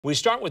We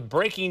start with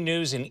breaking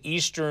news in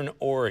eastern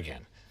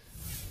Oregon.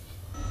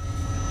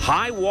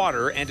 High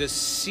water and a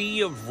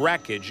sea of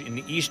wreckage in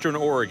eastern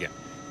Oregon.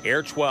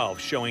 Air 12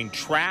 showing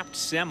trapped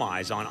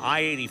semis on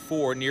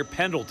I-84 near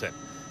Pendleton.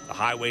 The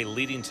highway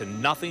leading to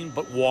nothing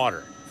but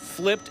water.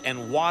 Flipped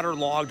and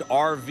waterlogged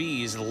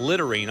RVs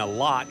littering a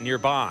lot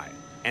nearby.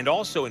 And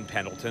also in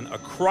Pendleton, a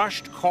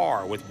crushed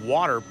car with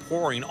water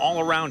pouring all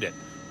around it,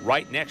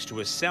 right next to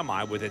a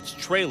semi with its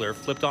trailer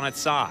flipped on its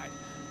side.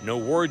 No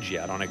word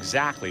yet on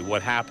exactly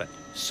what happened.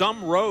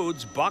 Some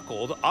roads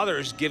buckled,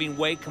 others giving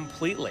way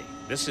completely.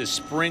 This is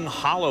Spring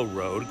Hollow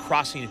Road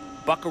crossing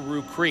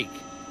Buckaroo Creek.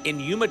 In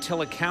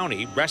Umatilla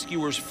County,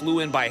 rescuers flew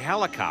in by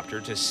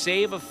helicopter to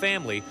save a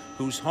family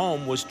whose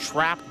home was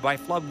trapped by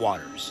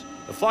floodwaters.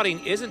 The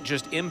flooding isn't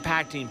just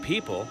impacting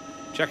people.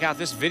 Check out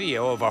this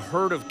video of a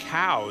herd of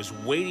cows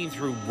wading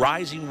through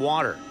rising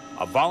water.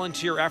 A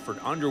volunteer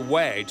effort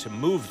underway to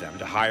move them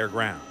to higher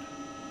ground.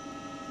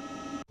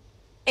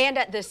 And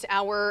at this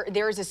hour,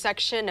 there is a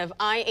section of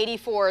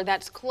I-84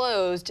 that's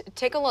closed.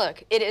 Take a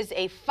look. It is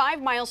a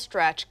 5-mile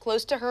stretch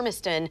close to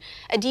Hermiston.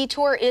 A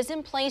detour is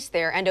in place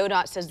there, and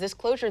ODOT says this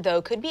closure,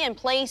 though, could be in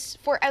place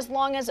for as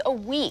long as a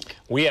week.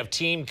 We have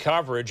team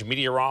coverage.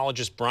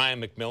 Meteorologist Brian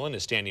McMillan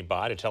is standing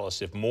by to tell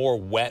us if more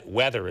wet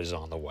weather is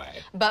on the way.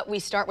 But we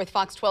start with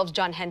Fox 12's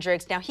John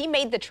Hendricks. Now, he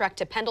made the trek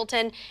to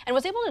Pendleton and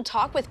was able to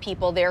talk with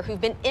people there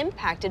who've been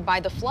impacted by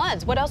the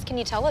floods. What else can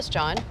you tell us,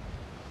 John?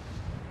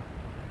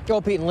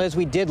 Well, Pete and Liz,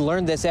 we did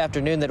learn this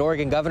afternoon that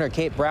Oregon Governor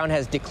Kate Brown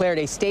has declared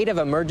a state of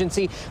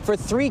emergency for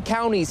 3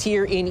 counties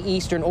here in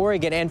eastern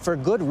Oregon, and for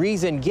good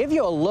reason. Give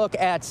you a look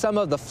at some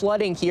of the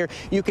flooding here.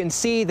 You can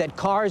see that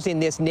cars in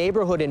this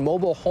neighborhood in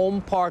Mobile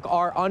Home Park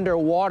are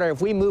underwater.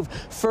 If we move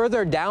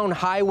further down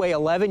Highway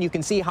 11, you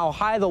can see how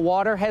high the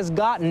water has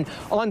gotten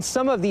on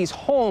some of these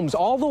homes,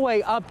 all the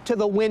way up to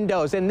the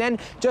windows. And then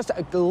just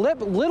a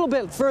little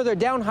bit further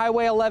down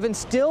Highway 11,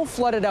 still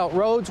flooded out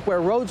roads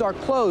where roads are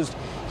closed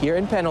here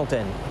in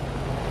Pendleton.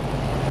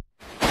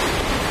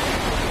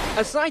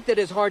 A sight that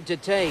is hard to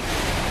take.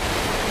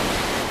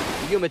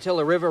 The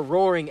Umatilla River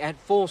roaring at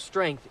full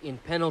strength in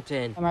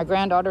Pendleton. My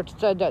granddaughter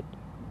said that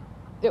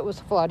it was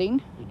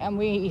flooding, and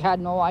we had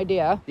no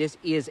idea. This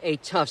is a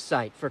tough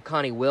sight for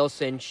Connie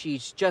Wilson.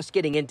 She's just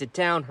getting into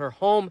town. Her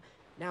home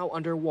now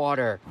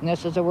underwater. And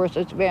this is the worst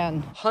it's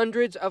been.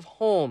 Hundreds of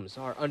homes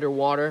are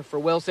underwater. For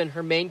Wilson,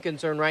 her main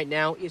concern right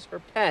now is her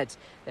pets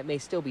that may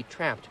still be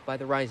trapped by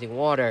the rising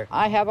water.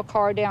 I have a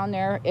car down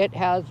there. It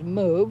has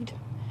moved.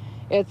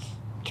 It's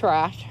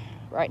trashed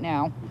right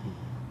now.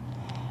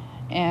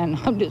 And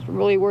I'm just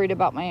really worried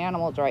about my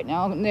animals right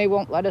now, and they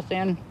won't let us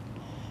in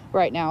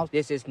right now.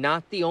 This is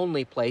not the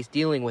only place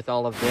dealing with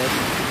all of this.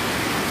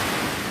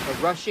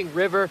 A rushing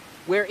river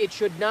where it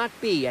should not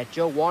be at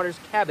Joe Waters'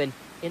 cabin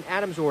in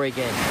Adams,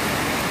 Oregon.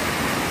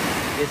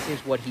 This is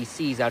what he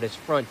sees out his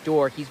front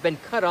door. He's been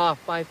cut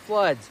off by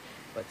floods,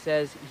 but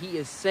says he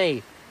is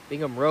safe.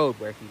 Bingham Road,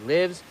 where he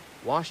lives,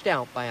 washed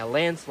out by a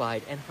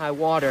landslide and high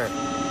water.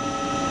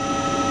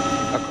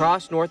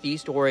 Across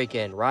northeast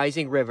Oregon,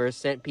 rising rivers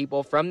sent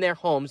people from their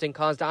homes and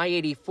caused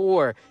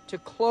I-84 to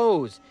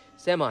close.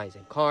 Semis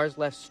and cars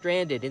left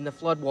stranded in the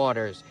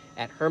floodwaters.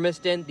 At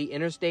Hermiston, the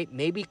interstate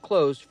may be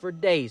closed for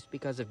days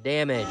because of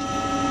damage.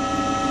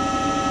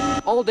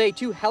 All day,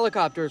 2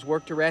 helicopters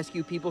worked to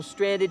rescue people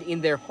stranded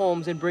in their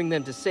homes and bring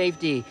them to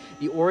safety.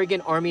 The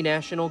Oregon Army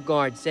National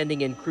Guard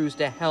sending in crews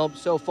to help.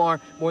 So far,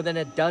 more than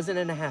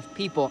 12.5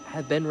 people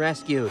have been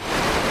rescued.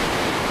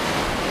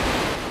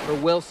 For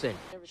Wilson,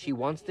 she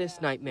wants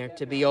this nightmare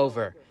to be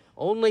over,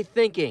 only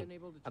thinking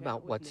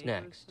about what's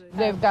next.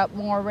 They've got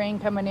more rain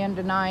coming in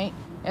tonight.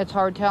 It's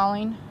hard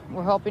telling.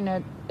 We're hoping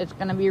that it's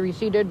going to be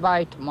receded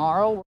by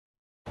tomorrow.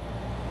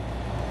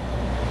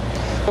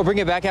 We'll bring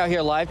it back out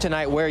here live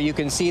tonight where you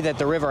can see that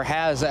the river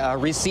has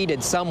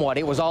receded somewhat.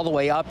 It was all the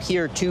way up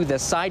here to the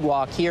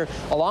sidewalk here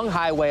along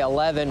Highway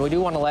 11. We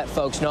do want to let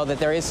folks know that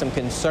there is some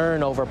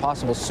concern over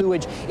possible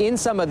sewage in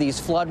some of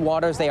these flood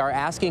waters. They are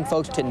asking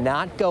folks to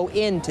not go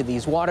into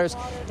these waters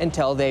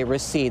until they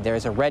recede. There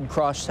is a Red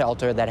Cross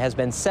shelter that has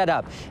been set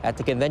up at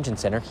the convention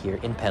center here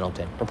in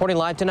Pendleton. Reporting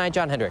live tonight,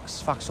 John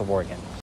Hendricks, Fox 12 Oregon.